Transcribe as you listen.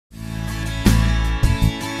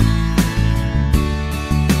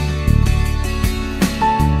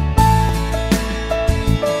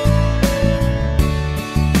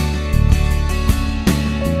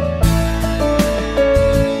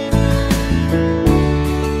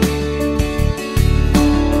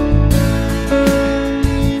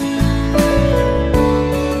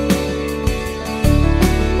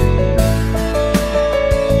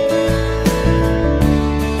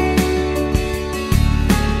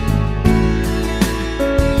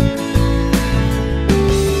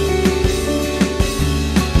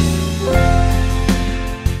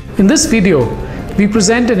In this video, we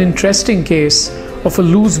present an interesting case of a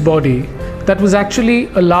loose body that was actually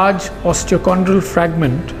a large osteochondral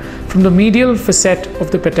fragment from the medial facet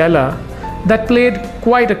of the patella that played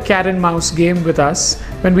quite a cat and mouse game with us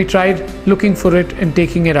when we tried looking for it and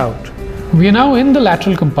taking it out. We are now in the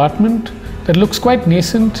lateral compartment that looks quite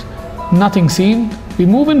nascent, nothing seen. We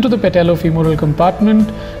move into the patellofemoral compartment.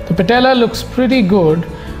 The patella looks pretty good,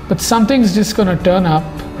 but something's just going to turn up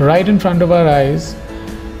right in front of our eyes.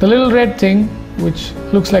 The little red thing, which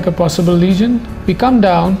looks like a possible lesion. We come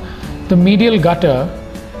down the medial gutter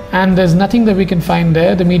and there's nothing that we can find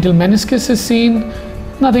there. The medial meniscus is seen,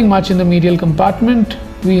 nothing much in the medial compartment.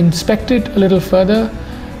 We inspect it a little further,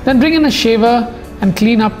 then bring in a shaver and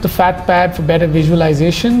clean up the fat pad for better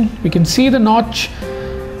visualization. We can see the notch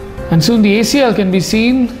and soon the ACL can be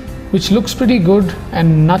seen, which looks pretty good,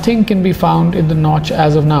 and nothing can be found in the notch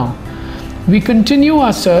as of now. We continue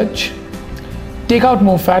our search, take out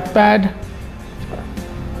more fat pad,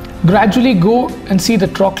 gradually go and see the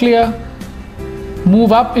trochlea,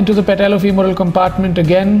 move up into the patellofemoral compartment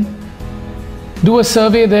again, do a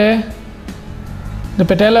survey there. The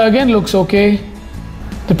patella again looks okay.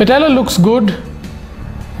 The patella looks good.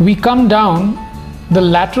 We come down the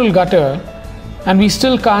lateral gutter and we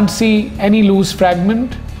still can't see any loose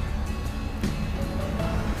fragment.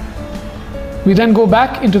 We then go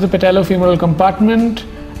back into the patellofemoral compartment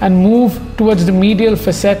and move towards the medial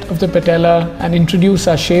facet of the patella and introduce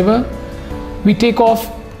our shaver. We take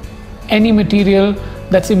off any material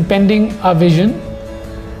that's impeding our vision,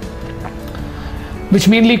 which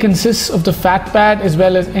mainly consists of the fat pad as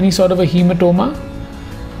well as any sort of a hematoma.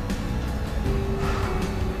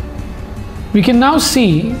 We can now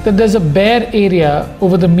see that there's a bare area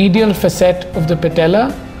over the medial facet of the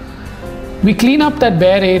patella. We clean up that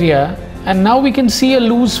bare area and now we can see a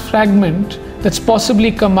loose fragment that's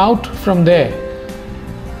possibly come out from there.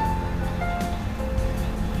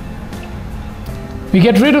 We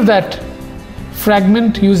get rid of that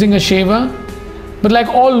fragment using a shaver, but like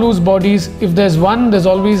all loose bodies, if there's one, there's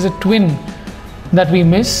always a twin that we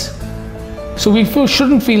miss. So we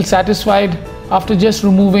shouldn't feel satisfied after just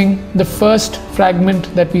removing the first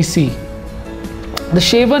fragment that we see. The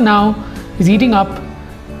shaver now is eating up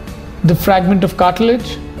the fragment of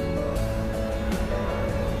cartilage.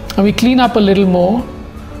 And we clean up a little more.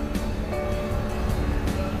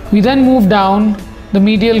 We then move down the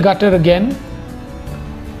medial gutter again,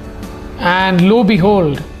 and lo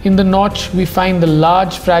behold, in the notch we find the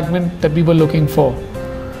large fragment that we were looking for.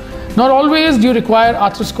 Not always do you require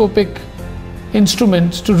arthroscopic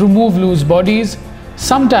instruments to remove loose bodies.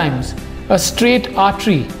 Sometimes a straight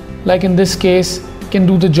artery, like in this case, can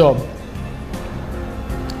do the job.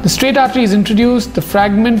 The straight artery is introduced, the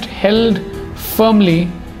fragment held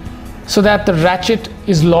firmly so that the ratchet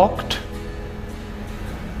is locked.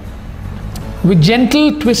 With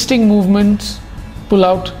gentle twisting movements, pull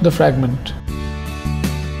out the fragment.